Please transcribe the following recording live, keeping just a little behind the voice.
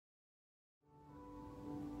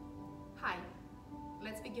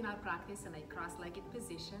Let's begin our practice in a cross-legged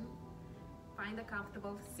position. Find a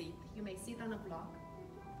comfortable seat. You may sit on a block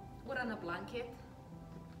or on a blanket.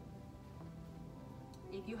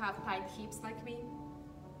 If you have tight hips like me,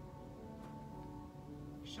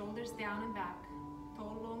 shoulders down and back,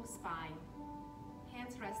 tall, long spine,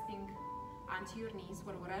 hands resting onto your knees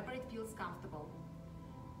or wherever it feels comfortable.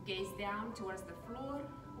 Gaze down towards the floor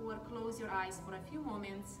or close your eyes for a few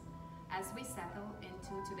moments as we settle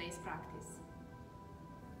into today's practice.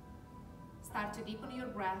 Start to deepen your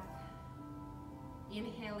breath,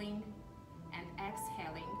 inhaling and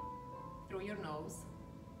exhaling through your nose.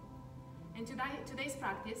 In today's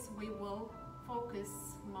practice, we will focus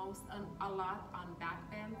a lot on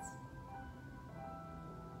back bends.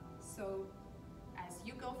 So as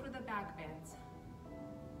you go through the back bends,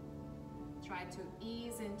 try to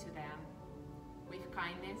ease into them with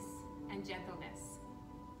kindness and gentleness.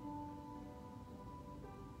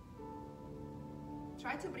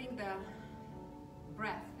 Try to bring the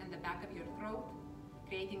breath in the back of your throat,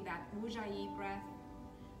 creating that ujjayi breath,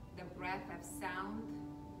 the breath of sound,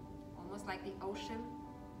 almost like the ocean.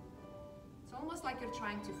 It's almost like you're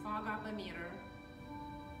trying to fog up a mirror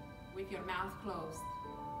with your mouth closed.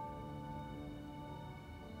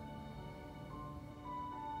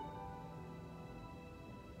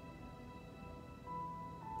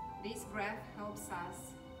 This breath helps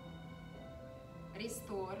us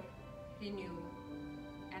restore, renew,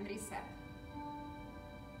 and reset,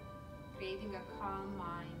 creating a calm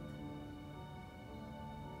mind.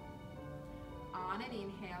 On an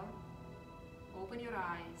inhale, open your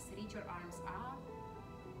eyes, reach your arms up.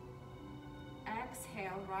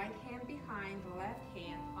 Exhale, right hand behind, left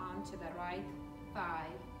hand onto the right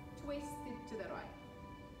thigh, twist it to the right.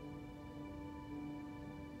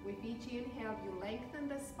 With each inhale, you lengthen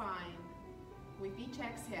the spine. With each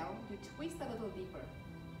exhale, you twist a little deeper.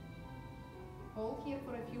 Hold here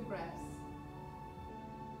for a few breaths.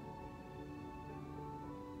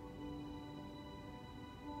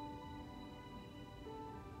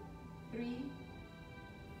 Three,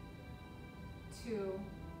 two,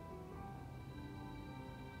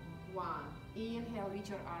 one. Inhale, reach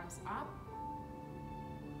your arms up.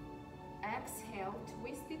 Exhale,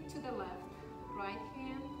 twist it to the left. Right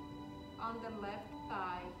hand on the left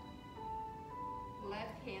thigh,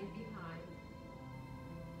 left hand behind.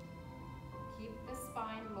 Keep the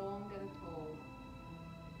spine long and tall.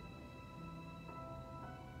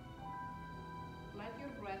 Let your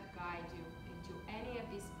breath guide you into any of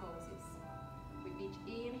these poses. With each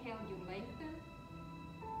inhale, you lengthen.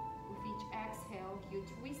 With each exhale, you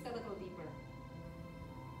twist a little deeper.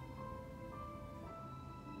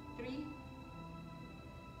 3,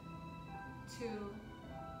 2,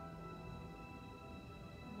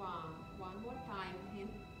 1. One more time.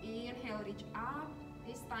 Inhale, reach up.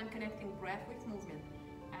 This time connecting breath with movement.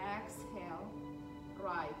 Exhale,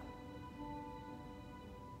 right.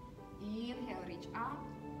 Inhale, reach up.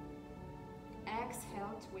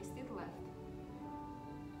 Exhale, twist it left.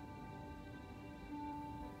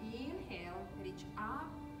 Inhale, reach up.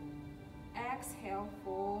 Exhale,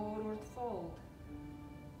 forward fold.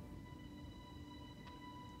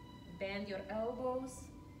 Bend your elbows,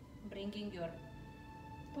 bringing your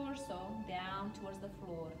torso down towards the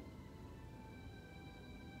floor.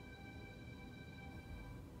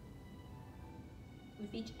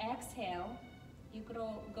 With each exhale, you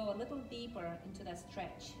go a little deeper into the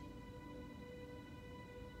stretch.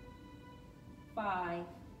 5,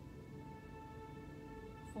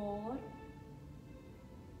 4,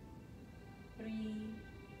 3,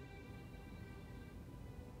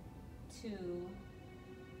 2,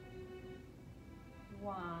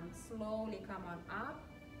 1. Slowly come on up.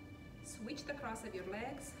 Switch the cross of your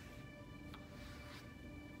legs.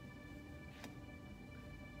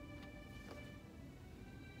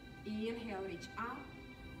 Inhale, reach up.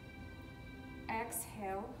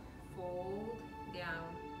 Exhale, fold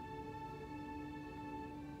down.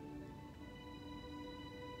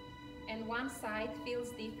 And one side feels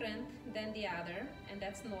different than the other, and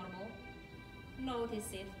that's normal.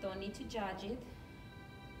 Notice it, don't need to judge it.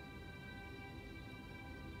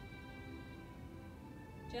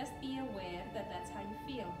 Just be aware that that's how you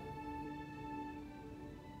feel.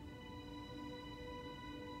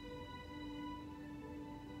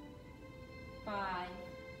 Five,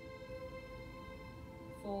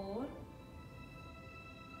 4,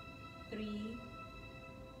 3,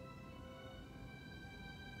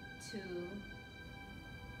 2,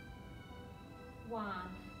 1.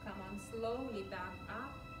 Come on, slowly back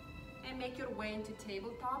up and make your way into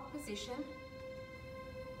tabletop position.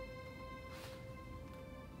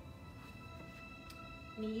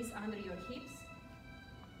 Knees under your hips.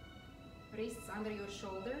 wrists under your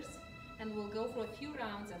shoulders, and we'll go for a few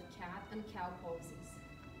rounds of cat and cow poses.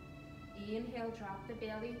 Inhale, drop the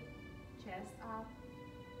belly, chest up,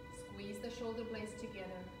 squeeze the shoulder blades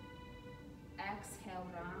together. Exhale,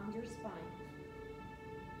 round your spine.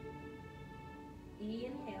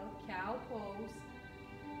 Inhale, cow pose.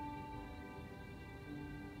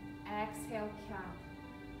 Exhale, cat.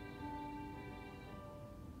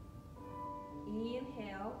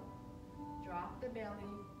 Inhale, drop the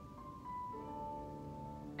belly.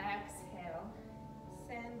 Exhale,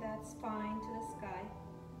 send that spine to the sky.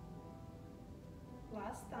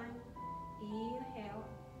 Last time. Inhale,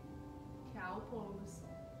 cow pose.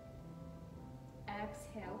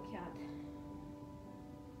 Exhale, cat.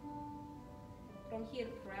 From here,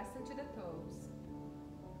 press into the toes.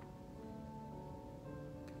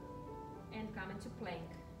 And come into plank.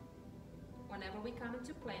 Whenever we come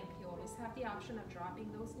into plank, you always have the option of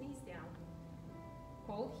dropping those knees down.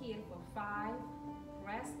 Hold here for 5.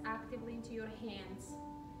 Press actively into your hands.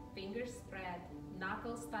 Fingers spread,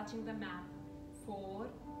 knuckles touching the mat. 4,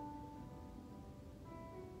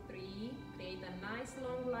 3, create a nice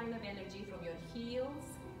long line of energy from your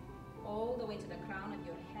heels all the way to the crown of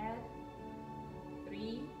your head.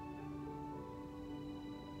 3,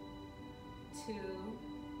 2,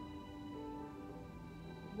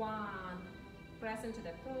 1. Press into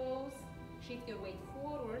the toes, shift your weight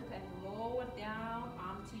forward and lower down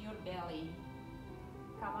onto your belly.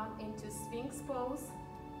 Come on into Sphinx pose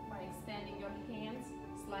by extending your hands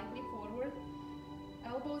slightly forward.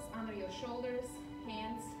 Elbows under your shoulders,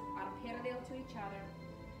 hands are parallel to each other.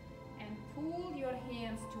 And pull your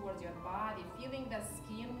hands towards your body, feeling the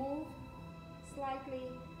skin move slightly,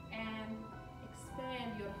 and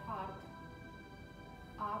expand your heart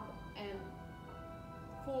up and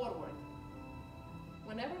forward.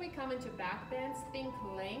 Whenever we come into back bends, think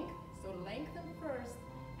length. So lengthen first,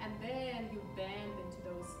 and then you bend into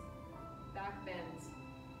those back bends.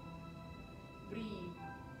 Breathe.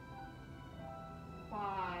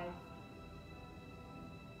 5,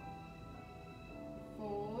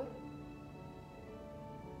 4,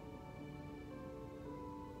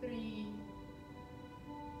 3,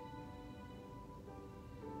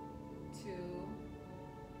 2,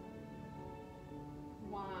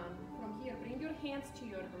 1. From here, bring your hands to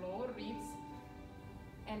your lower ribs,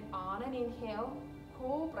 and on an inhale,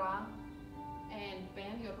 cobra, and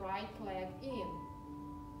bend your right leg in.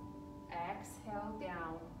 Exhale,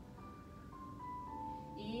 down.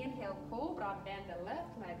 Inhale, cobra, bend the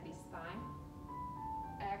left leg this time.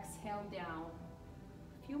 Exhale, down.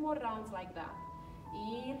 A few more rounds like that.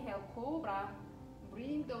 Inhale, cobra,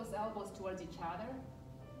 bring those elbows towards each other.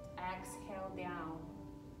 Exhale, down.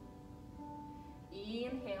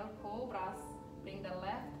 Inhale, cobras, bring the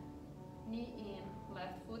left knee in,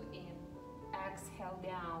 left foot in. Exhale,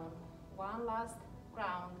 down. One last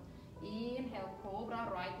round. Inhale,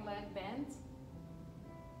 cobra, right leg bends.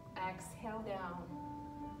 Exhale, down.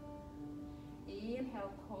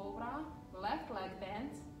 Inhale, cobra, left leg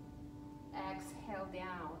bends. Exhale,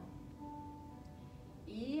 down.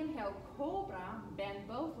 Inhale, cobra, bend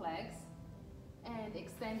both legs and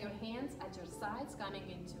extend your hands at your sides, coming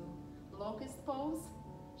into locust pose,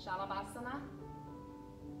 Shalabhasana.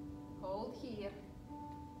 Hold here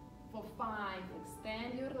for 5.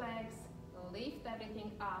 Extend your legs, lift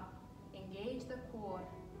everything up, engage the core,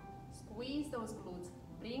 squeeze those glutes,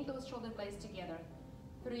 bring those shoulder blades together.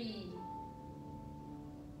 3,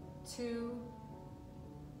 2,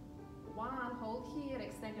 1. Hold here,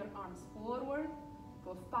 extend your arms forward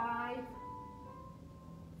for 5,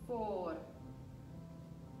 4,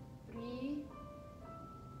 3,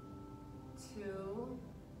 2,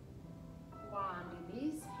 1.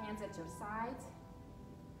 Release, hands at your sides.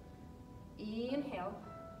 Inhale,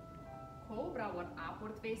 cobra or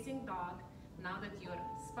upward facing dog. Now that your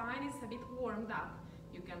spine is a bit warmed up,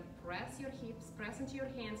 you can press your hips, press into your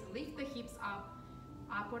hands, lift the hips up,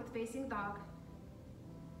 upward facing dog.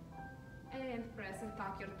 And press and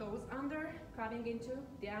tuck your toes under, coming into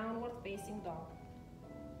downward facing dog.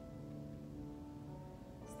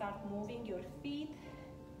 Start moving your feet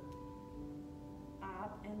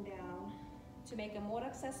up and down. To make a more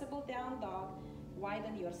accessible down dog,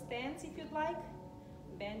 widen your stance if you'd like.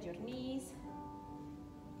 Bend your knees.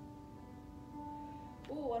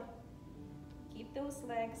 Or keep those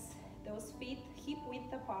legs, those feet hip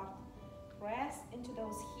width apart. Press into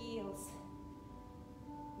those heels,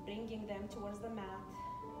 bringing them towards the mat.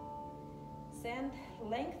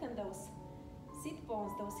 Lengthen those sit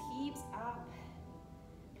bones, those hips up,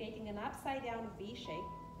 creating an upside down V shape.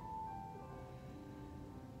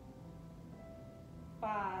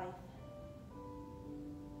 5,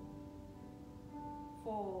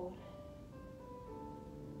 4,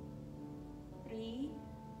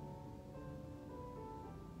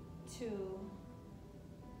 2,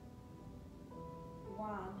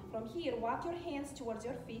 1. From here, walk your hands towards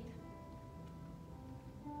your feet.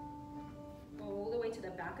 All the way to the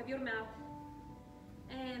back of your mat.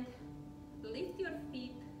 And lift your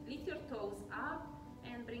feet, lift your toes up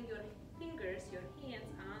and bring your fingers, your hands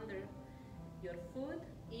under your foot.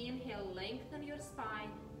 Inhale, lengthen your spine.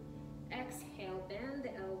 Exhale, bend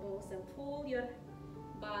the elbows and pull your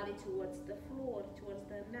body towards the floor, towards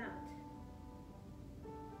the mat.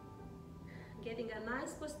 Getting a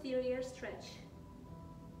nice posterior stretch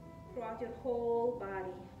throughout your whole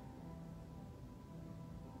body.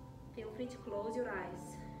 Feel free to close your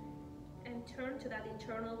eyes and turn to that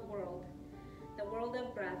internal world, the world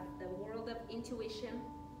of breath, the world of intuition.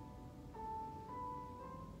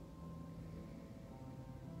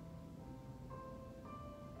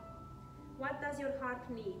 What does your heart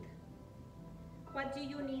need? What do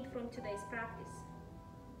you need from today's practice?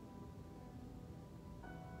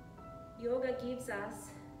 Yoga gives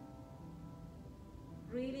us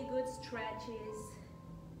really good stretches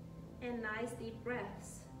and nice deep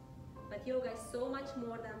breaths. But yoga is so much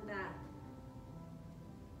more than that.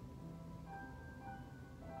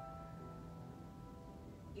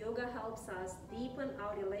 Yoga helps us deepen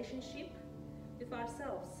our relationship with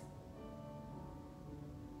ourselves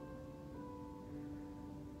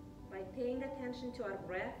by paying attention to our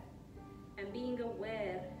breath and being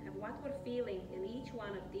aware of what we're feeling in each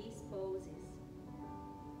one of these poses.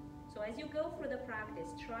 So as you go through the practice,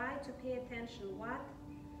 try to pay attention. What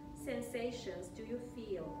sensations do you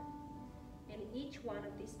feel in each one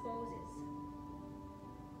of these poses?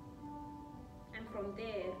 And from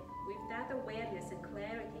there, with that awareness and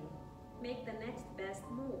clarity, make the next best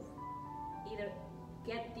move. Either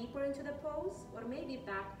get deeper into the pose or maybe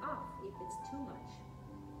back off if it's too much.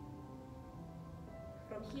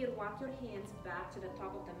 From here, walk your hands back to the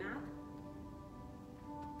top of the mat.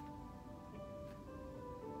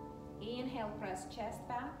 Inhale, press chest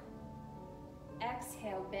back.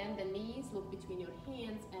 Exhale, bend the knees, look between your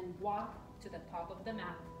hands and walk to the top of the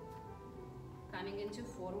mat. Coming into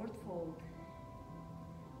forward fold.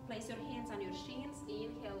 Place your hands on your shins.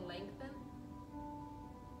 Inhale, lengthen.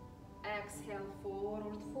 Exhale,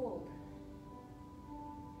 forward fold.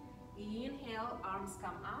 Inhale, arms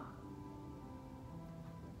come up.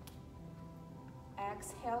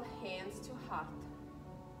 Exhale, hands to heart.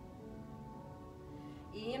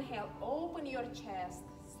 Inhale, open your chest,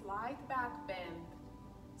 slight back bend.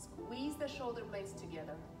 Squeeze the shoulder blades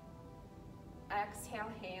together.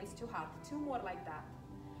 Exhale, hands to heart. 2 more like that.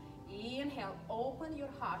 Inhale, open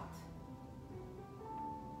your heart.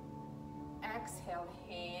 Exhale,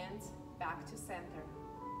 hands back to center.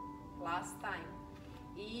 Last time.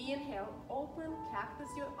 Inhale, open, cactus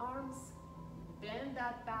your arms. Bend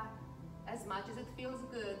that back as much as it feels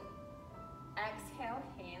good. Exhale,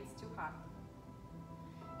 hands to heart.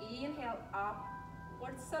 Inhale,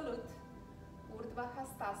 upward salute, Urdhva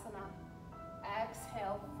Hastasana.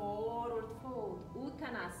 Exhale, forward fold,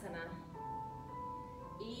 Uttanasana.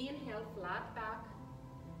 Inhale, flat back,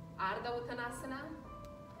 Ardha Uttanasana.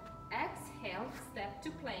 Exhale, step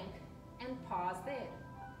to plank and pause there.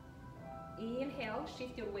 Inhale,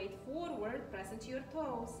 shift your weight forward, press into your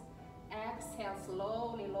toes. Exhale,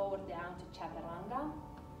 slowly lower down to Chaturanga.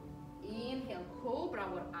 Inhale, Cobra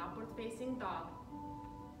or upward facing dog.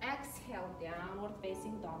 Exhale, downward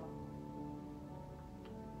facing dog.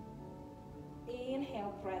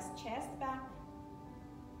 Inhale, press chest back.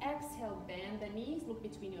 Exhale, bend the knees, look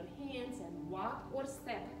between your hands and walk or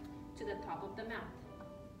step to the top of the mat.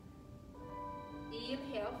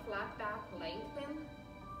 Inhale, flat back, lengthen.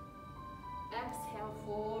 Exhale,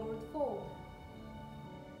 forward fold.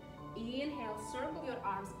 Inhale, circle your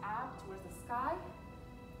arms up towards the sky.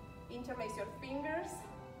 Interlace your fingers,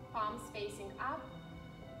 palms facing up.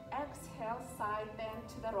 Exhale, side bend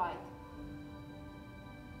to the right.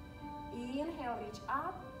 Inhale, reach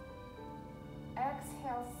up.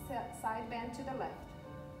 Exhale, side bend to the left.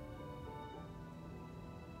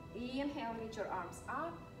 Inhale, reach your arms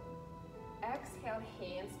up. Exhale,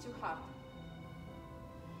 hands to heart.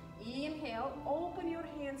 Inhale, open your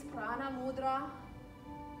hands, Prana Mudra.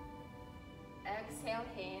 Exhale,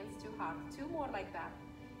 hands to heart. 2 more like that.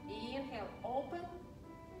 Inhale, open.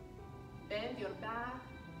 Bend your back.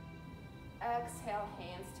 Exhale,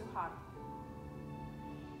 hands to heart.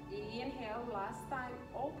 Inhale, last time,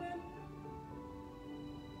 open.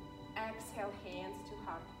 Exhale, hands to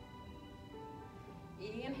heart.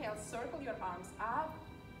 Inhale, circle your arms up.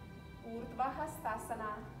 Urdhva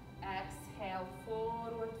Hastasana. Exhale,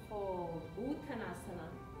 forward fold, Uttanasana.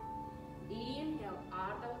 Inhale,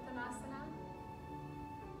 Ardha Uttanasana.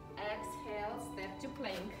 Exhale, step to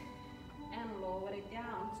plank. And lower it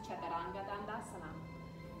down to Chaturanga Dandasana.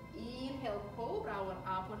 Inhale, Cobra or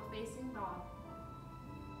upward facing dog.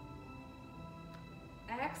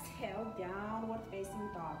 Exhale, downward facing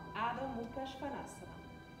dog, Adho Mukha Svanasana.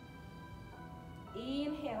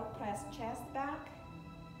 Inhale, press chest back.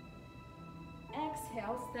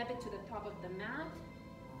 Exhale, step it to the top of the mat.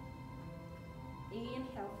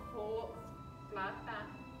 Inhale, flat back.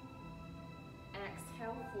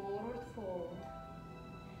 Exhale, forward fold.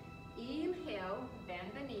 Inhale,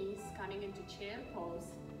 bend the knees, coming into chair pose.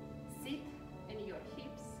 Sit in your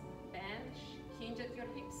hips, bend, hinge at your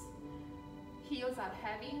hips. Heels are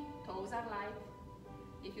heavy, toes are light.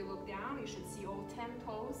 If you look down, you should see all 10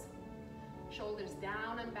 toes. Shoulders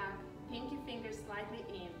down and back, pinky fingers slightly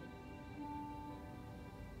in.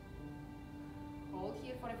 Hold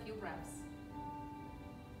here for a few breaths.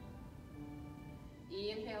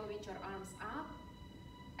 Inhale, reach your arms up.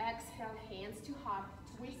 Exhale, hands to heart,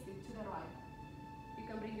 twist it to the right. You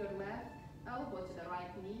can bring your left elbow to the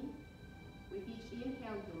right knee. With each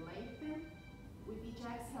inhale, you lengthen. With each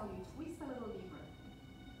exhale, you twist a little deeper.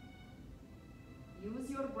 Use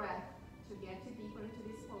your breath to get you deeper into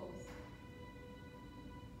this pose.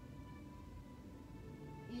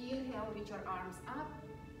 Inhale, reach your arms up.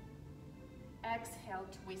 Exhale,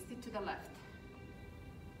 twist it to the left.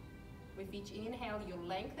 With each inhale, you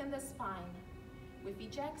lengthen the spine. With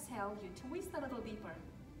each exhale, you twist a little deeper.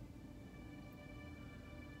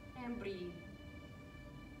 And breathe.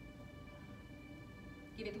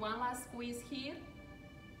 Give it one last squeeze here.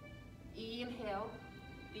 Inhale,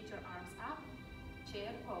 reach your arms up,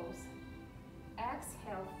 chair pose.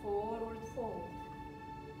 Exhale, forward fold.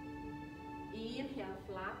 Inhale,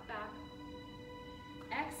 flat back.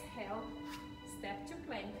 Exhale, step to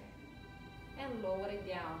plank and lower it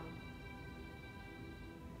down.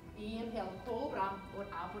 Inhale, Cobra or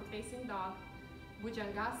upward facing dog.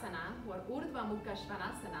 Bhujangasana or Urdhva Mukha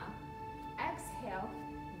Svanasana. Exhale,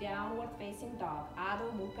 downward facing dog,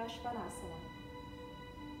 Adho Mukha Svanasana.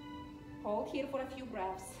 Hold here for a few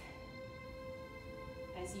breaths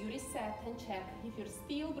as you reset and check if you're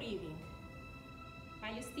still breathing.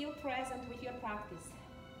 Are you still present with your practice?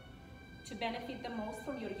 To benefit the most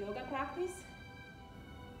from your yoga practice,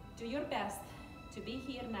 do your best to be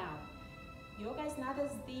here now. Yoga is not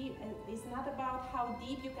as deep, it's not about how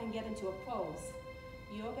deep you can get into a pose.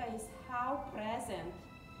 Yoga is how present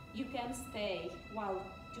you can stay while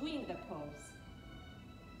doing the pose.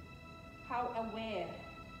 How aware.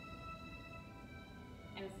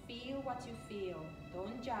 And feel what you feel.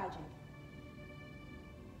 Don't judge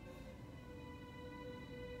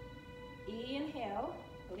it. Inhale,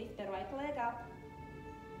 lift the right leg up.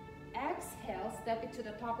 Exhale, step it to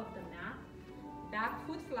the top of the mat. Back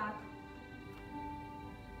foot flat.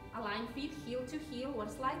 Align feet heel to heel or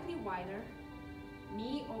slightly wider.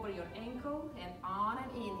 Knee over your ankle and on an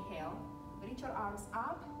inhale. Reach your arms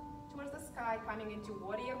up towards the sky, coming into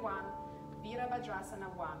Warrior One,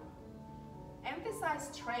 Virabhadrasana 1. Emphasize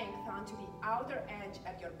strength onto the outer edge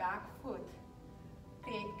of your back foot.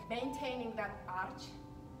 Maintaining that arch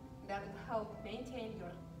that will help maintain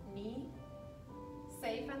your knee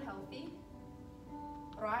safe and healthy.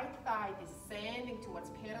 Right thigh descending towards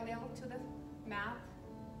parallel to the mat.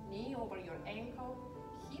 Knee over your ankle,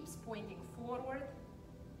 hips pointing forward.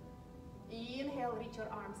 Inhale, reach your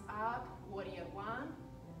arms up, Warrior One.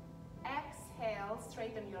 Exhale,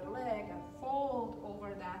 straighten your leg and fold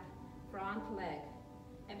over that front leg.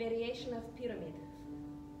 A variation of pyramid.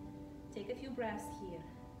 Take a few breaths here.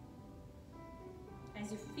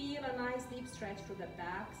 As you feel a nice deep stretch through the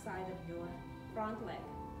back side of your front leg.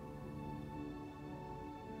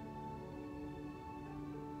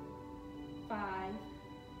 5,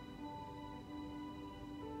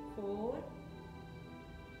 4,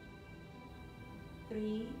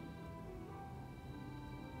 3,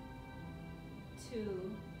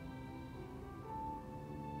 2,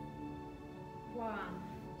 1.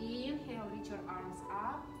 Inhale, reach your arms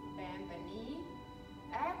up, bend the knee.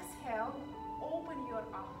 Exhale, open your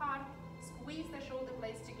heart, squeeze the shoulder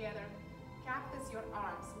blades together, cactus your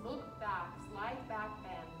arms, look back, slide back,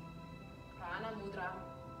 bend. Prana Mudra.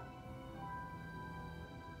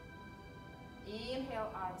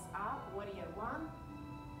 Inhale, arms up, Warrior One.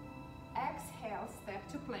 Exhale, step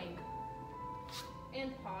to plank.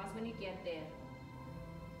 And pause when you get there.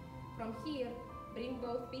 From here, bring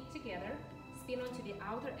both feet together, spin onto the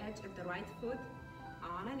outer edge of the right foot,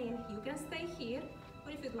 on and in. You can stay here,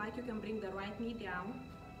 or if you'd like, you can bring the right knee down.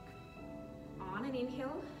 On an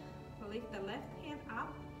inhale, lift the left hand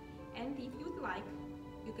up, and if you'd like,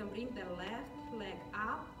 you can bring the left leg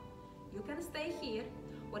up. You can stay here,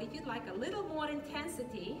 or if you'd like a little more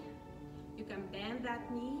intensity, you can bend that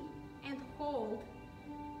knee and hold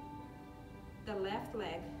the left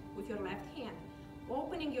leg with your left hand,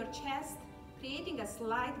 opening your chest, creating a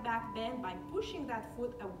slight back bend by pushing that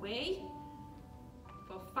foot away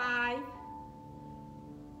for 5,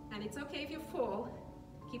 and it's okay if you fall.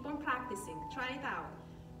 Keep on practicing. Try it out.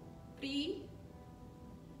 3,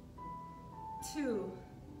 2,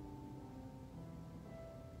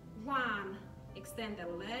 1. Extend the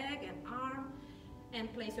leg and arm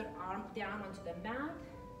and place your arm down onto the mat.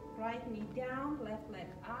 Right knee down, left leg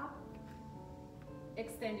up.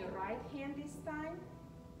 Extend your right hand this time,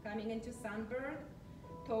 coming into sunbird.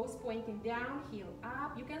 Toes pointing down, heel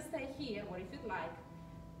up. You can stay here, or if you'd like,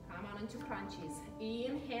 come on into crunches.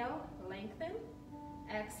 Inhale, lengthen.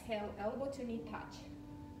 Exhale, elbow to knee touch.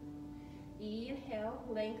 Inhale,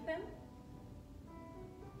 lengthen.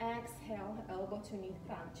 Exhale, elbow to knee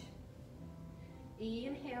crunch.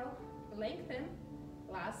 Inhale, lengthen.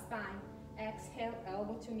 Last time. Exhale,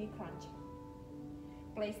 elbow to knee crunch.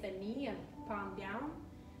 Place the knee and palm down.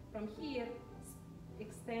 From here,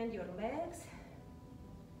 extend your legs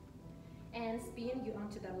and spin you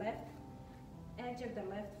onto the left edge of the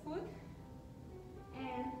left foot,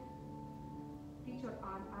 and reach your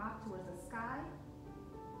arm up towards the sky.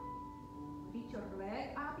 Reach your leg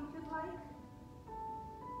up if you'd like,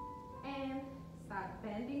 and start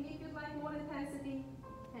bending if you'd like more intensity,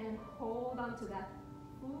 and hold on to that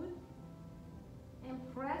foot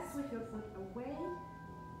and press with your foot away.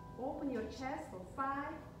 Open your chest for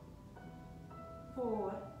 5,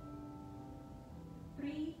 4,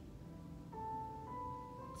 3,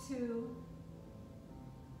 2,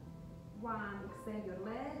 1. Extend your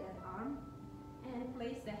leg and arm and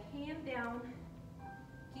place the hand down.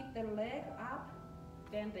 Keep the leg up,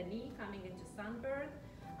 bend the knee coming into sunbird.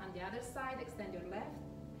 On the other side, extend your left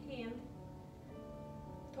hand,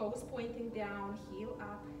 toes pointing down, heel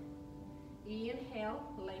up. Inhale,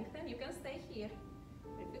 lengthen. You can stay here.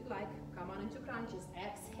 If you'd like, come on into crunches.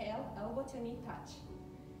 Exhale, elbow to knee touch.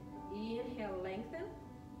 Inhale, lengthen.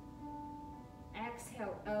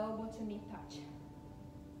 Exhale, elbow to knee touch.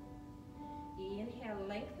 Inhale,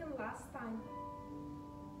 lengthen. Last time.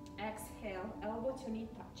 Exhale, elbow to knee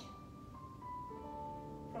touch.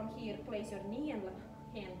 From here, place your knee and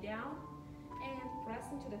hand down and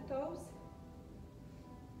press into the toes.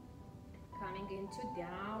 Coming into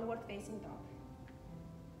downward facing dog.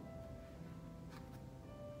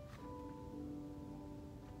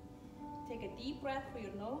 Take a deep breath through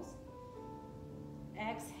your nose.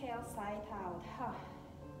 Exhale, side out.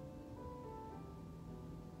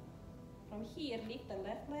 From here, lift the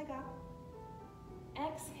left leg up.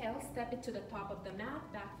 Exhale, step it to the top of the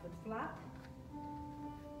mat, back foot flat.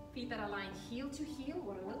 Feet are aligned heel to heel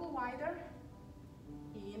or a little wider.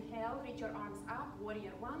 Inhale, reach your arms up,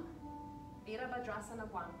 warrior 1.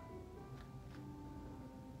 Virabhadrasana 1.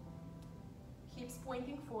 Hips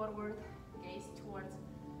pointing forward, gaze towards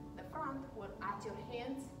the front or at your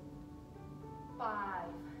hands. 5,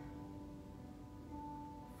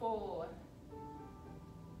 4,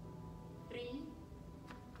 3,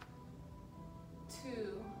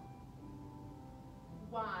 2,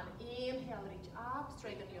 1. Inhale, reach up,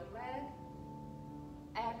 straighten your leg.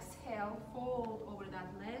 Exhale, fold over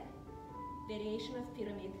that leg. Variation of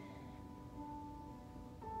pyramid.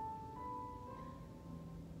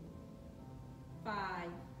 5,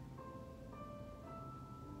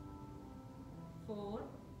 4,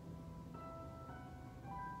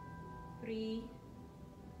 3,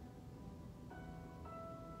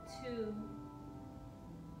 2,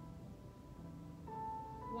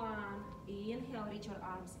 1. Inhale, reach your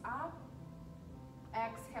arms up.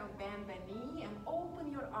 Exhale, bend the knee and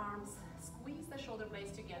open your arms. Squeeze the shoulder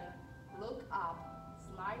blades together. Look up,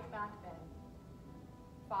 slight back bend.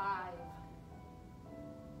 5,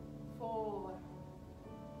 4,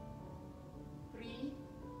 3,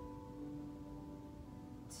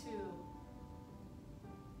 2,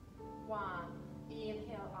 1.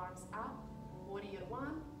 Inhale, arms up, warrior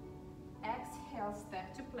 1. Exhale,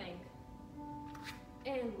 step to plank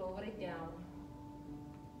and lower it down.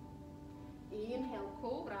 Inhale,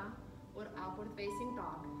 cobra or upward facing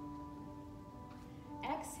dog.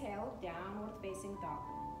 Exhale, downward facing dog.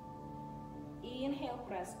 Inhale,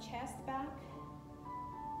 press chest back.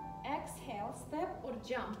 Exhale, step or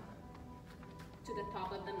jump to the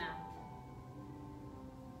top of the mat.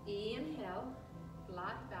 Inhale,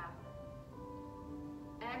 flat back.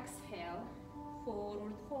 Exhale,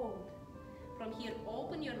 forward fold. From here,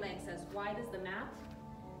 open your legs as wide as the mat.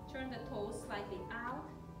 Turn the toes slightly out.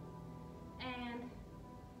 And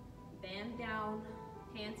bend down,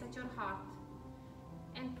 hands at your heart.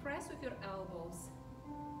 And press with your elbows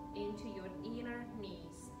into your inner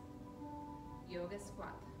knees. Yoga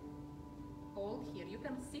squat. Hold here. You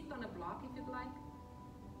can sit on a block if you'd like.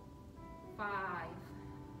 5,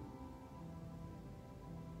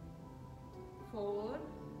 4,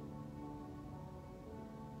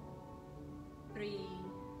 3,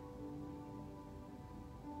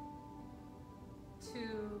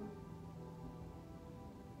 2,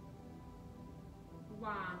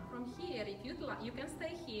 1. From here, if you'd like, you can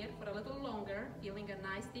stay here for a little longer, feeling a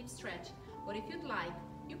nice deep stretch. Or if you'd like,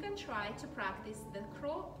 you can try to practice the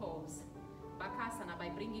crow pose, Bakasana, by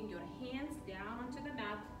bringing your hands down onto the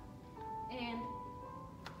mat and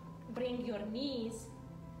bring your knees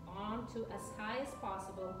onto as high as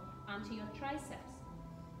possible onto your triceps.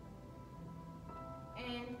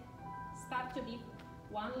 And start to lift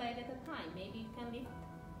one leg at a time. Maybe you can lift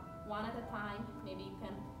one at a time. Maybe you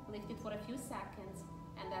can lift it for a few seconds,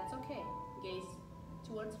 and that's okay. Gaze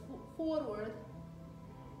towards forward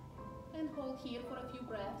and hold here for a few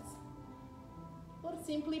breaths. Or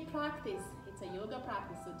simply practice. It's a yoga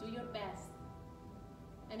practice, so do your best.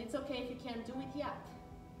 And it's okay if you can't do it yet.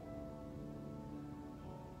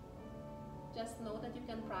 Just know that you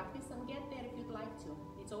can practice and get there if you'd like to.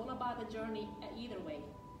 It's all about the journey either way.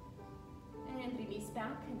 And release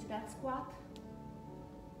back into that squat.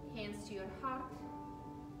 Hands to your heart.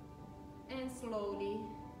 And slowly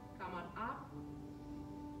come on up.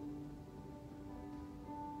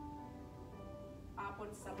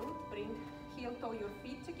 Upward salute. Bring heel toe your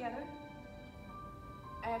feet together.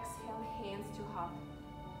 Exhale, hands to heart.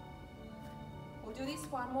 We'll do this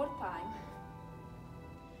one more time.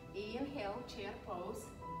 Inhale, chair pose.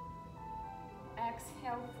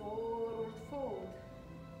 Exhale, forward fold.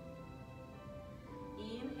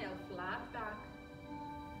 Inhale, flat back.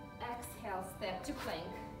 Exhale, step to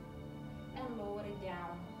plank. And lower it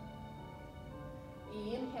down.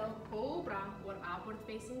 Inhale, cobra or upward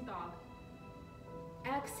facing dog.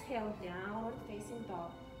 Exhale, downward facing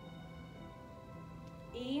dog.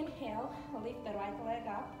 Inhale, lift the right leg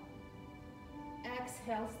up.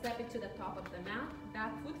 Exhale, step it to the top of the mat,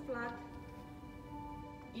 back foot flat.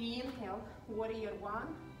 Inhale, warrior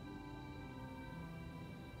one.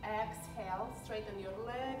 Exhale, straighten your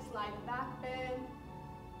legs, light back bend.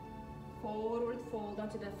 Forward fold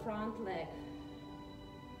onto the front leg.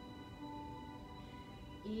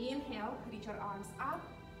 Inhale, reach your arms up.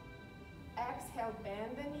 Exhale,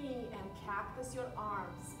 bend the knee and cactus your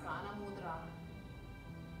arms, prana mudra.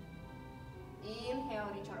 Inhale,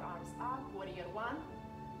 reach your arms up, warrior one.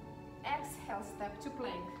 Exhale, step to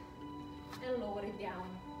plank and lower it down.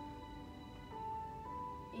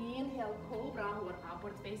 Inhale, cobra or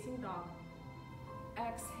upward facing dog.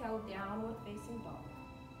 Exhale, downward facing dog.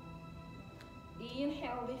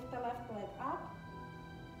 Inhale, lift the left leg up.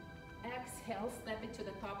 Exhale, step it to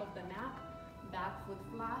the top of the mat, back foot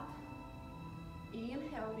flat.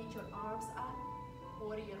 Inhale, reach your arms up,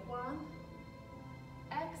 warrior one.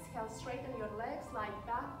 Exhale, straighten your legs, light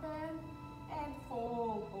back bend, and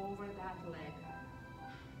fold over that leg.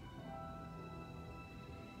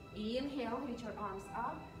 Inhale, reach your arms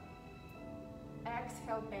up.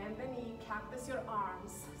 Exhale, bend the knee, cactus your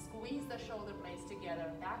arms, squeeze the shoulder blades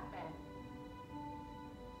together, back bend.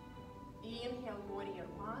 Inhale, warrior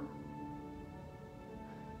one.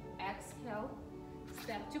 Exhale,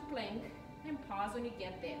 step to plank, and pause when you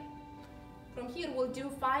get there. From here, we'll do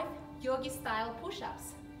 5 yogi style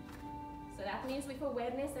push-ups. So that means with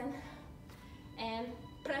awareness and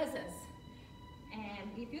presence.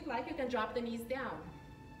 And if you'd like, you can drop the knees down.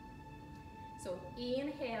 So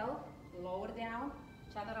inhale, lower down,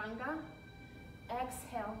 chaturanga.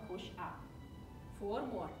 Exhale, push up. 4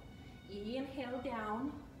 more. Inhale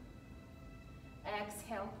down.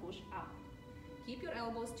 Exhale, push up. Keep your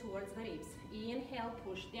elbows towards the ribs. Inhale,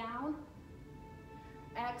 push down.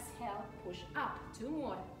 Exhale, push up. 2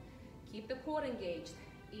 more. Keep the core engaged.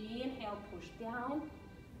 Inhale, push down.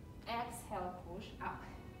 Exhale, push up.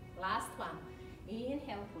 Last one.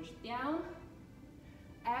 Inhale, push down.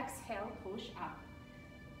 Exhale, push up.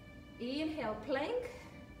 Inhale, plank.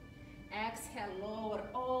 Exhale, lower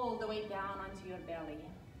all the way down onto your belly.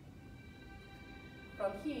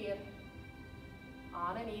 From here,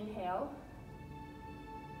 on an inhale,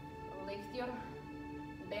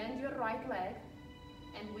 bend your right leg,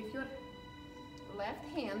 and with your left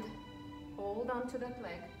hand, hold onto that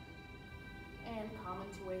leg and come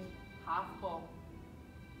into a half bow.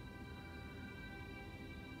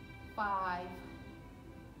 5,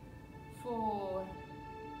 4,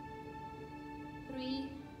 3,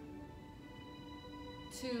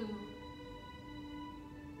 2,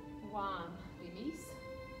 1. Release.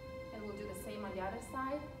 And we'll do the same on the other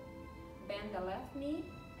side. Bend the left knee,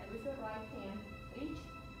 and with your right hand, reach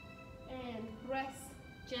and press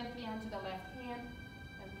gently onto the left hand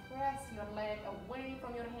and press your leg away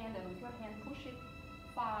from your hand and with your hand push it.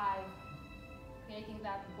 5, creating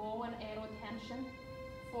that bow and arrow tension.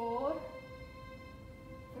 4,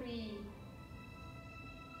 3,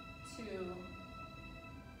 2,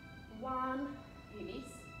 1,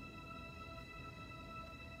 release.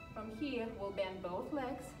 From here, we'll bend both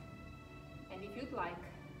legs, and if you'd like,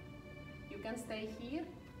 you can stay here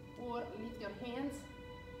or lift your hands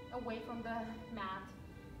away from the mat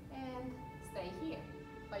and stay here.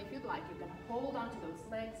 But if you'd like, you can hold on to those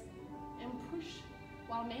legs and push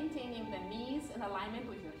while maintaining the knees in alignment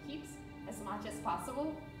with your hips as much as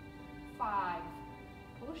possible. 5,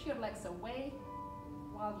 push your legs away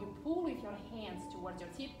while you pull with your hands towards your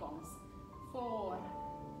hip bones. 4,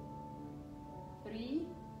 3,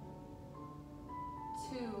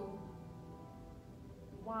 2,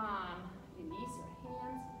 1. Release your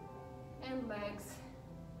hands and legs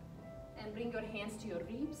and bring your hands to your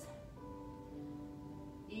ribs.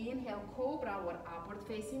 Inhale, cobra or upward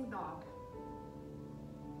facing dog.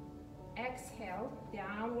 Exhale,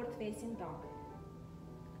 downward facing dog.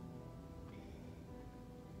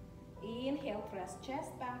 Inhale, press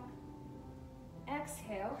chest back.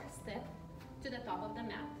 Exhale, step to the top of the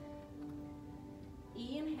mat.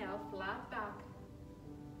 Inhale, flat back.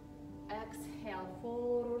 Exhale,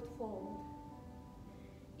 forward fold.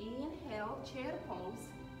 Inhale, chair pose.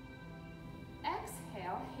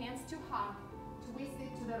 Exhale, hands to heart. Twist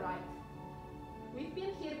it to the right. We've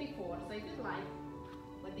been here before, so if you'd like,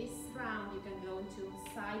 with this round, you can go into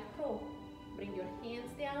side crow. Bring your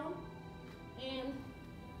hands down and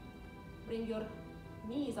bring your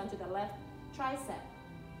knees onto the left tricep.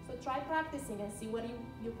 So try practicing and see what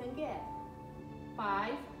you can get.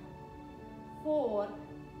 5, 4,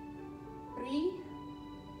 3,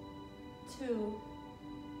 2,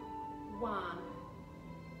 1.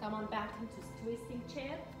 Come on back into twisting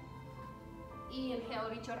chair. Inhale,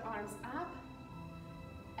 reach your arms up.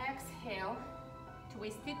 Exhale,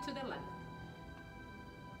 twist it to the left.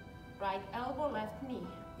 Right elbow, left knee.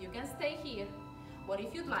 You can stay here, or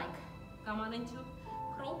if you'd like, come on into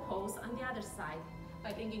crow pose on the other side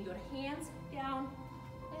by bringing your hands down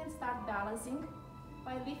and start balancing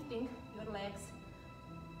by lifting your legs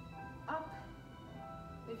up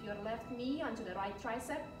with your left knee onto the right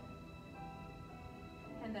tricep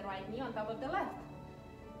and the right knee on top of the left.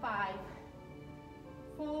 5,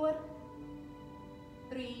 4,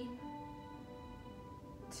 3,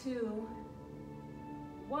 2,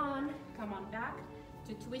 1. Come on back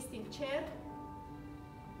to twisting chair.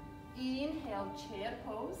 Inhale, chair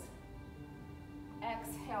pose.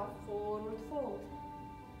 Exhale, forward fold.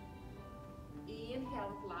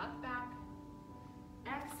 Inhale, flat back.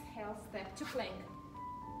 Exhale, step to plank.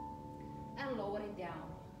 And lower it down.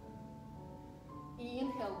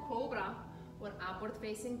 Inhale, cobra or upward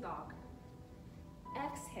facing dog.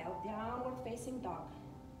 Exhale, downward facing dog.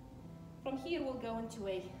 From here, we'll go into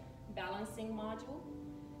a balancing module.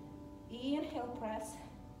 Inhale, press.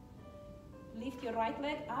 Lift your right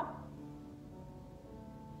leg up.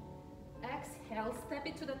 Exhale, step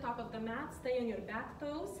it to the top of the mat. Stay on your back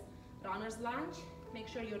toes. Runner's lunge. Make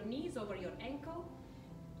sure your knees over your ankle.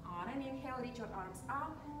 On an inhale, reach your arms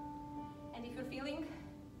up. And if you're feeling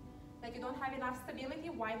like you don't have enough stability,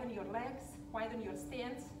 widen your legs, widen your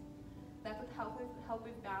stance. That would help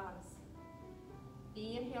with balance.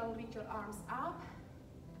 Inhale, reach your arms up.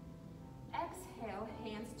 Exhale,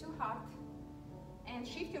 hands to heart. And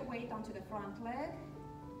shift your weight onto the front leg.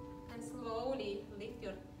 And slowly lift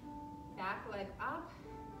your back leg up,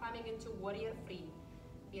 coming into warrior free.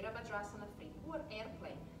 Virabhadrasana free, or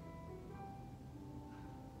airplane.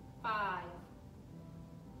 5,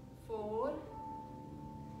 4,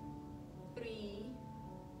 3,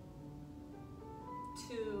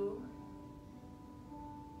 2,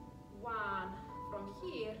 1. From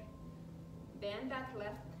here, bend that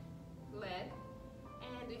left leg,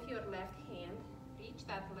 and with your left hand, reach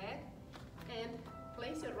that leg, and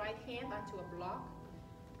place your right hand onto a block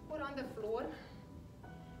or on the floor,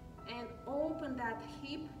 and open that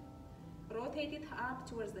hip, rotate it up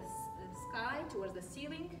towards the sky, towards the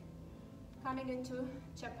ceiling, coming into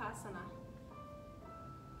Chapasana.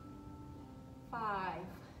 5,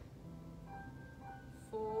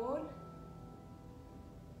 4,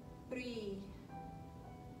 3,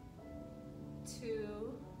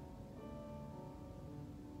 2,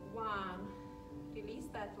 1. Release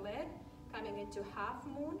that leg, coming into half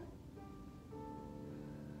moon.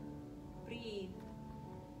 Breathe.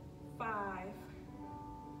 5.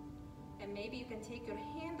 And maybe you can take your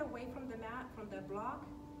hand away from the mat, from the block.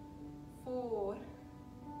 4,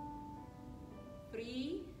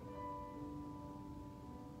 3,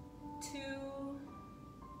 2,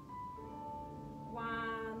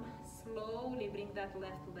 1. that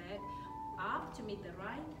left leg up to meet the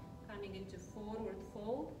right, coming into forward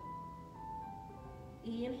fold.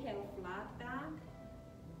 Inhale, flat back.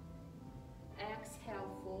 Exhale,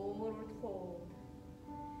 forward fold.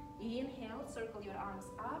 Inhale, circle your arms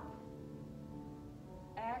up.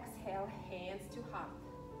 Exhale, hands to heart.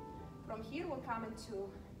 From here, we'll come into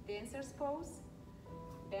dancer's pose.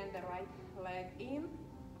 Bend the right leg in.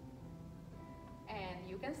 And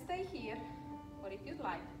you can stay here, or if you'd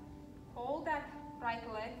like, hold that right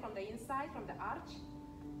leg from the inside, from the arch,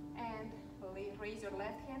 and raise your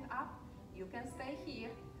left hand up. You can stay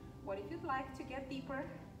here, or if you'd like to get deeper,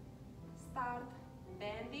 start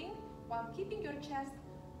bending while keeping your chest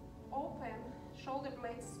open, shoulder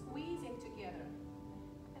blades squeezing together.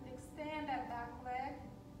 And extend that back leg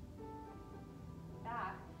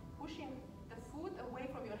back, pushing the foot away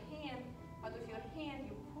from your hand, but with your hand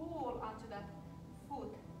you pull onto that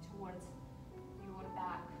foot towards your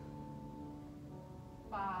back.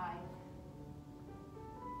 5.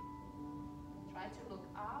 Try to look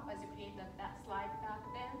up as you create that slide back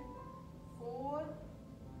bend. 4,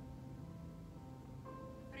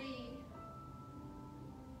 3,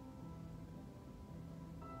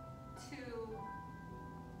 2,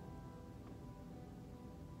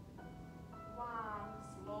 1.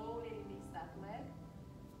 Slowly release that leg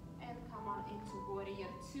and come on into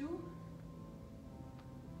warrior 2.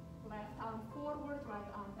 Left arm forward, right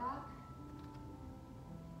arm back.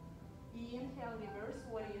 Inhale, reverse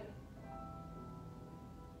warrior.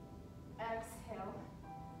 Exhale,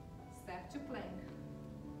 step to plank.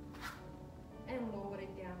 And lower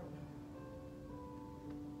it down.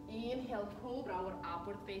 Inhale, cobra or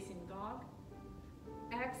upward facing dog.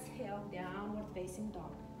 Exhale, downward facing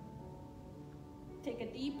dog. Take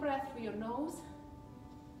a deep breath through your nose.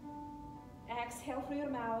 Exhale through your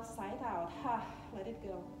mouth, side out. Let it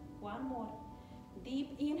go. One more.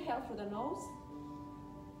 Deep inhale through the nose.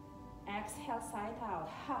 Exhale, side out.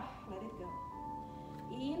 Let it go.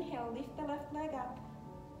 Inhale, lift the left leg up.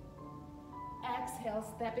 Exhale,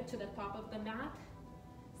 step it to the top of the mat.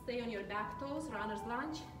 Stay on your back toes, runner's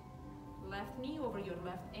lunge. Left knee over your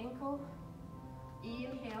left ankle.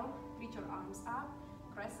 Inhale, reach your arms up.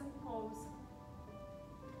 Crescent pose.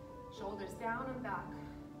 Shoulders down and back.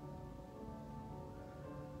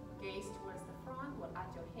 Gaze towards the front or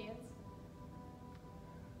at your hands.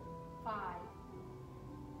 5,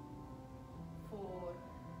 4,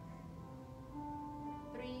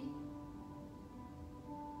 3,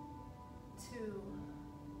 2,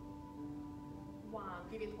 1.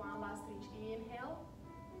 Give it one last reach. Inhale.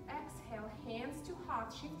 Exhale, hands to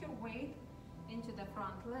heart. Shift your weight into the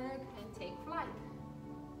front leg and take flight.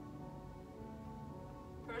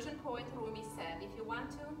 Persian poet Rumi said, if you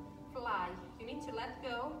want to fly, you need to let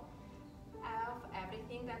go of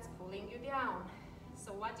everything that's pulling you down.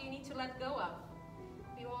 So what do you need to let go of?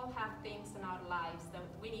 We all have things in our lives that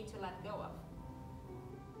we need to let go of.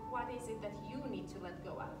 What is it that you need to let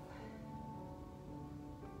go of?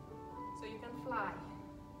 So you can fly,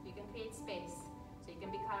 you can create space, so you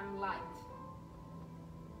can become light.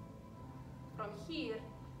 From here,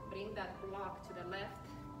 bring that block to the left.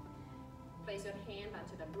 Place your hand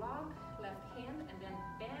onto the block, left hand, and then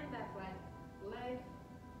bend that right leg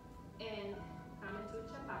and come into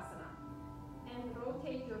Chapasana. And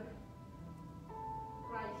rotate your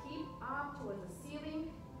right hip up towards the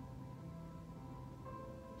ceiling,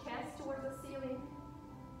 chest towards the ceiling.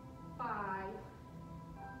 5,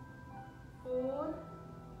 4,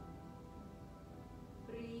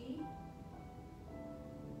 3,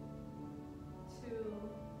 2,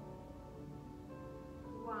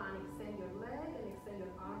 1. Extend your leg and extend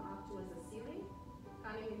your arm up towards the ceiling.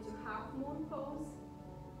 Coming into half moon pose.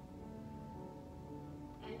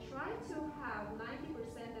 And try to have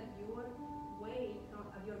 90% of your weight,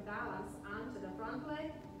 of your balance onto the front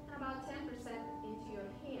leg and about 10% into your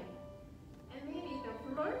hand. And maybe you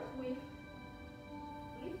can flirt with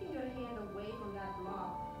lifting your hand away from that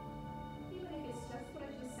block, even if it's just for a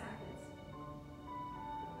few seconds.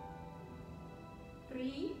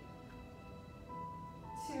 3,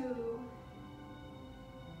 2,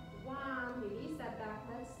 1. Release that back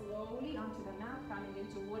leg slowly onto the mat, coming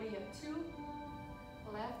into warrior 2.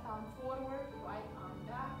 Left arm forward, right arm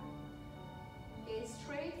back. Gaze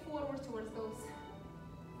straight forward towards those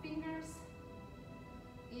fingers.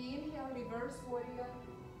 Inhale, reverse warrior.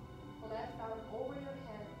 Left arm over your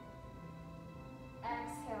head.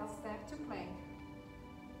 Exhale, step to plank.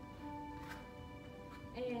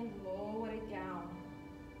 And lower it down.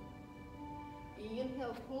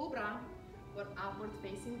 Inhale, cobra or upward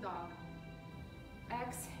facing dog.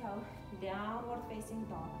 Exhale, downward facing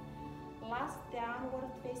dog. Last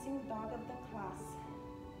downward facing dog of the class.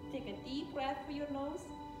 Take a deep breath through your nose.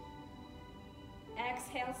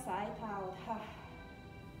 Exhale, side out.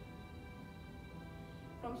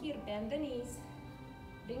 From here, bend the knees.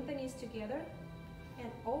 Bring the knees together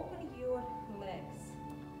and open your legs.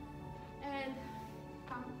 And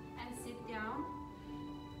come and sit down.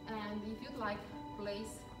 And if you'd like,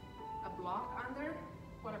 place a block under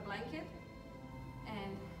or a blanket.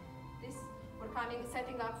 And this,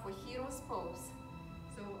 setting up for hero's pose.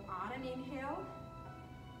 So on an inhale,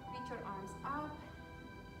 reach your arms up.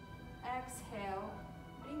 Exhale,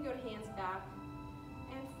 bring your hands back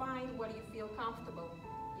and find where you feel comfortable.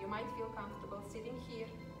 You might feel comfortable sitting here,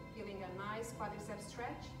 feeling a nice quadricep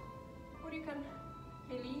stretch, or you can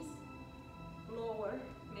release, lower,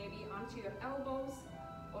 maybe onto your elbows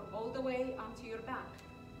or all the way onto your back.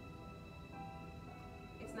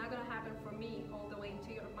 It's not gonna happen for me all the way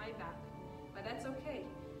into my back, but that's okay.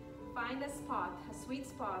 Find a spot, a sweet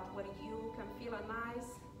spot where you can feel a nice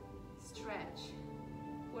stretch,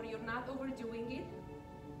 where you're not overdoing it,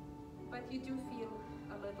 but you do feel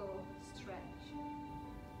a little stretch.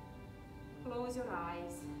 Close your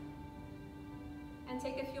eyes and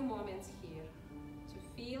take a few moments here to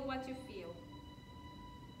feel what you feel.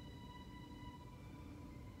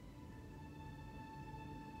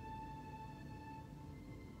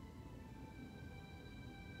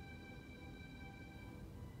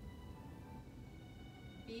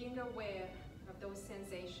 Being aware of those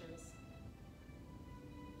sensations.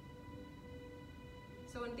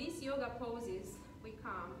 So in these yoga poses, we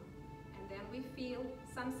come and then we feel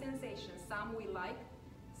some sensations. Some we like,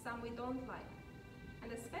 some we don't like.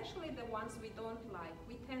 And especially the ones we don't like,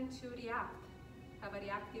 we tend to react, have a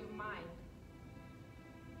reactive mind,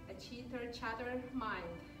 a chatter mind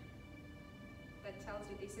that tells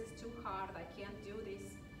you this is too hard, I can't do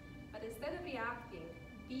this. But instead of reacting,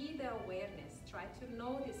 be the awareness. Try to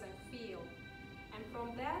notice and feel. And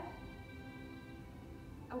from that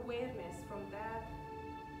awareness, from that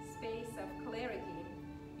space of clarity,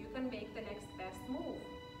 you can make the next best move.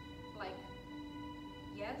 Like,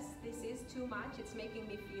 yes, this is too much, it's making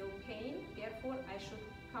me feel pain, therefore I should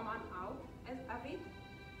come on out of it.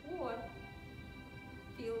 Or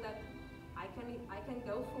feel that I can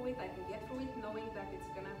go through it, I can get through it, knowing that it's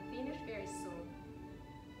gonna finish very soon.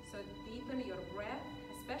 So deepen your breath,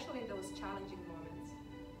 especially in those challenging moments.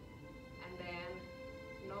 And then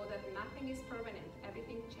know that nothing is permanent,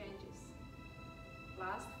 everything changes.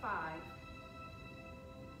 Last 5.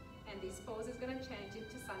 And this pose is gonna change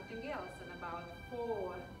into something else in about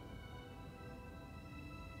 4,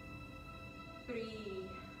 3,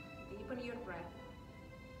 deepen your breath,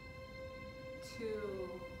 2,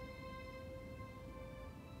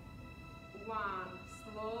 1,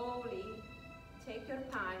 slowly take your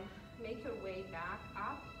time, make your way back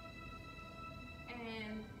up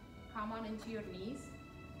and come on into your knees.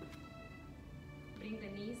 Bring the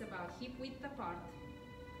knees about hip width apart.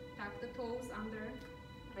 Tuck the toes under,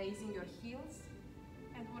 raising your heels.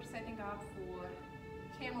 And we're setting up for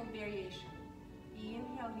camel variation.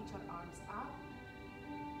 Inhale, reach your arms up.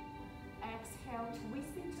 Exhale,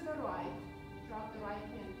 twist it to the right. Drop the right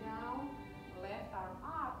hand down, left arm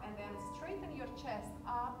up, and then straighten your chest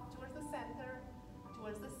up towards the center,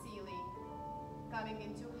 towards the ceiling, coming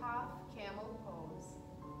into half camel pose.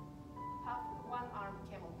 Half one arm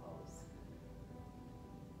camel pose.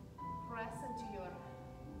 Press into your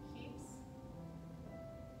hips.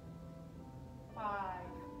 5.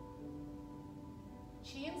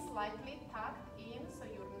 Chin slightly tucked in so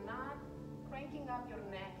you're not cranking up your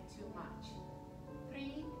neck too much.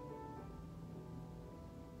 3,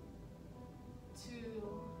 2,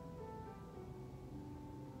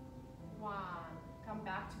 1. Come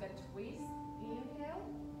back to the twist. Inhale.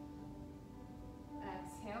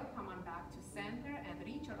 Exhale. Come on back to center and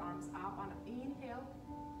reach your arms up on an inhale.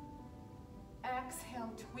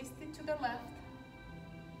 Exhale. Twist it to the left.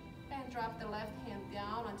 And drop the left hand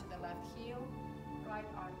down onto the left heel. Right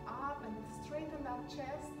arm up and straighten that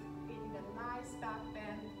chest, creating a nice back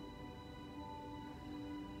bend.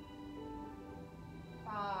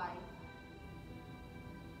 5,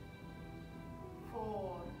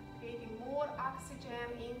 4, creating more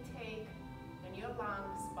oxygen intake in your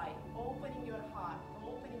lungs by opening your heart,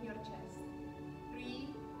 opening your chest. 3,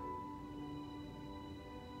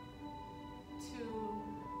 2,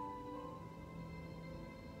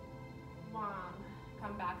 1.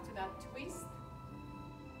 Come back to that twist.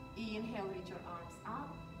 Inhale, reach your arms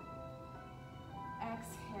up.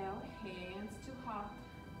 Exhale, hands to heart.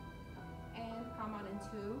 And come on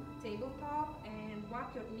into tabletop and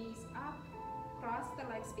walk your knees up. Cross the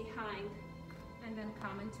legs behind and then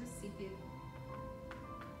come into seated.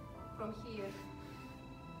 From here,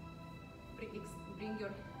 bring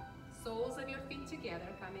your soles of your feet together,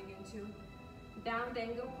 coming into down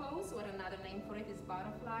dangle pose, or another name for it is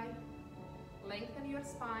butterfly. Lengthen your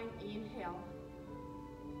spine, inhale.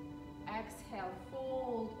 Exhale,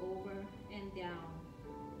 fold over and down.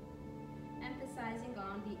 Emphasizing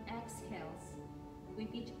on the exhales.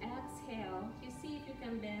 With each exhale, you see if you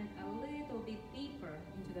can bend a little bit deeper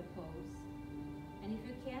into the pose. And if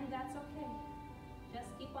you can, that's okay.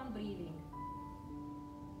 Just keep on breathing.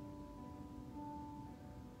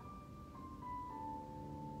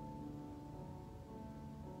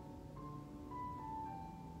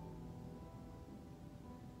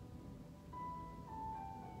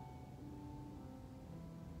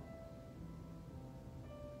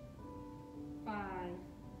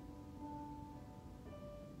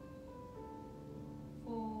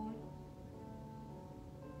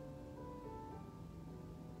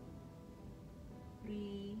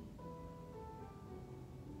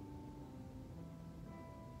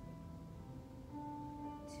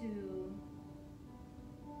 Two,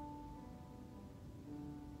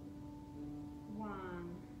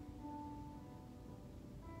 one.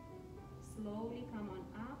 Slowly come on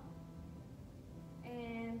up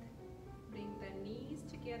and bring the knees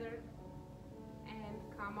together and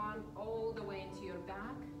come on all the way into your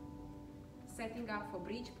back. Setting up for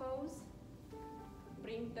bridge pose.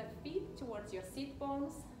 Bring the feet towards your sit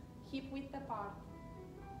bones, hip width apart.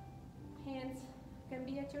 Hands can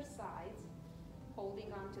be at your sides,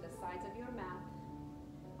 holding on to the sides of your mat.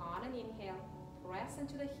 On an inhale, press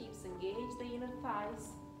into the hips, engage the inner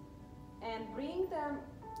thighs, and bring the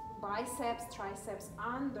biceps, triceps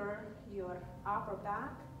under your upper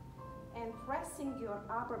back, and pressing your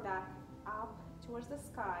upper back up towards the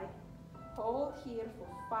sky. Hold here for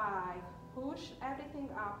 5. Push everything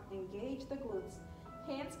up, engage the glutes.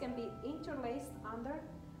 Hands can be interlaced under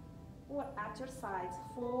or at your sides.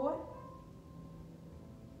 4,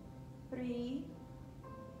 3,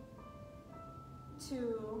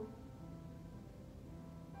 2,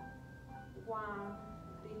 1.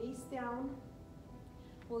 Release down.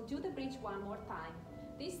 We'll do the bridge one more time.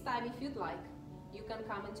 This time, if you'd like, you can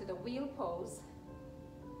come into the wheel pose,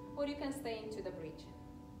 or you can stay into the bridge.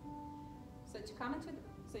 So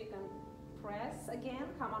you can press again,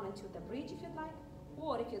 come on into the bridge if you'd like,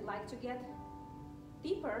 or if you'd like to get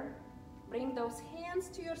deeper, bring those hands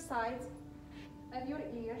to your sides of your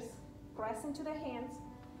ears, press into the hands,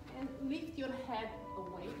 and lift your head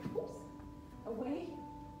away, away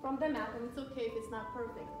from the mat. And it's okay if it's not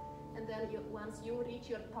perfect. And then once you reach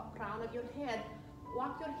your top crown of your head,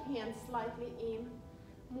 walk your hands slightly in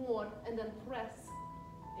more, and then press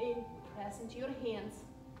into your hands.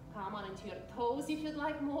 Come on into your toes if you'd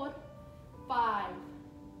like more. 5,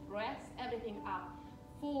 press everything up.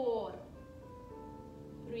 4,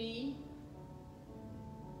 3,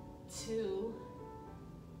 2,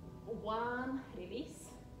 1. Release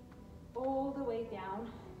all the way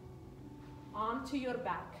down onto your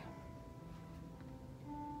back.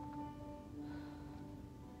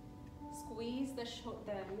 Squeeze the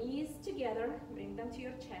knees together, bring them to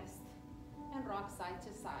your chest, and rock side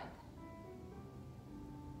to side.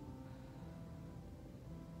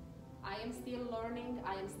 I am still learning,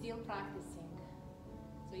 I am still practicing.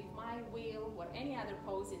 So if my wheel or any other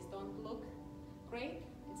poses don't look great,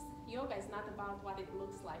 yoga is not about what it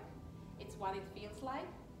looks like. It's what it feels like.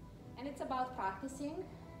 And it's about practicing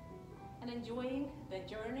and enjoying the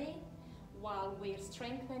journey while we're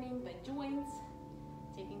strengthening the joints,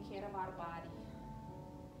 taking care of our body.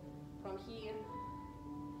 From here,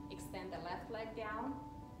 extend the left leg down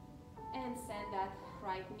and send that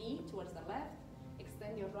right knee towards the left.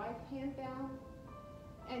 Extend your right hand down,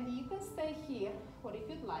 and you can stay here, or if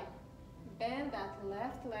you'd like, bend that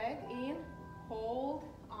left leg in, hold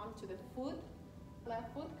onto the foot,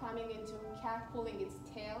 left foot coming into cat, pulling its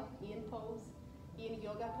tail in pose, in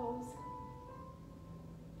yoga pose.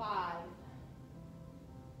 5,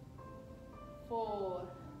 4,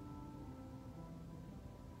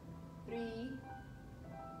 3,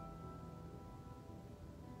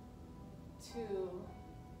 2,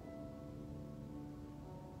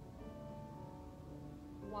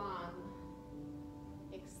 1.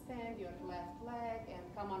 Extend your left leg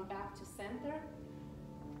and come on back to center.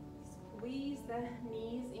 Squeeze the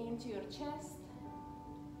knees into your chest.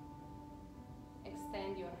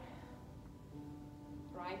 Extend your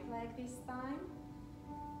right leg this time.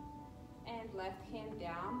 And left hand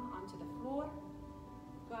down onto the floor.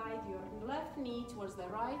 Guide your left knee towards the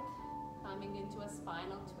right, coming into a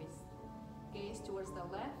spinal twist. Gaze towards the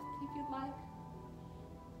left if you'd like.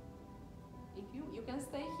 If you can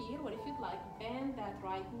stay here, or if you'd like, bend that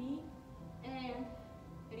right knee and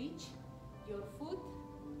reach your foot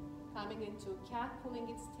Coming into cat, pulling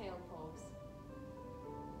its tail pose.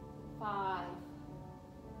 5,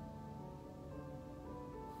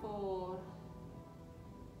 4,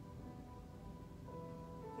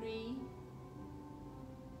 3,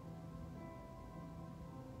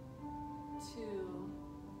 2,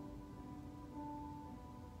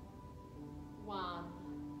 1.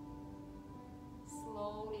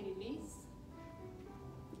 Slowly release.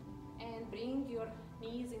 And bring your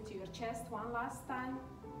knees into your chest one last time.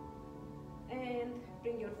 And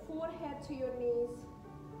bring your forehead to your knees.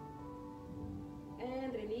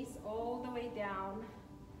 And release all the way down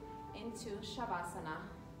into Shavasana.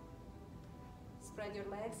 Spread your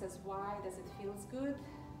legs as wide as it feels good.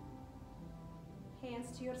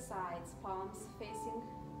 Hands to your sides, palms facing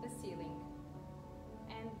the ceiling.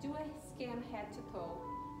 And do a scan head to toe,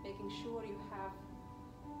 making sure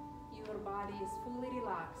your body is fully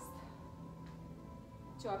relaxed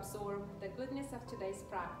to absorb the goodness of today's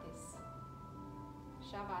practice.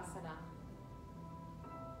 Shavasana.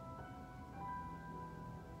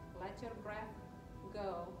 Let your breath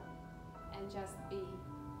go and just be.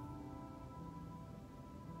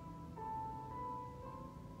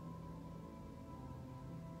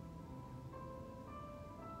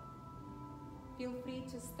 Feel free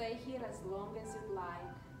to stay here as long as you'd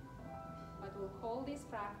like, but we'll call this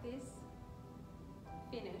practice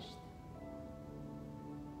finished.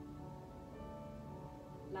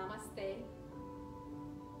 Namaste.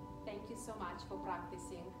 Thank you so much for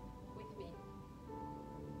practicing with me.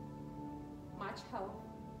 Much health,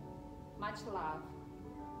 much love,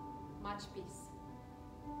 much peace.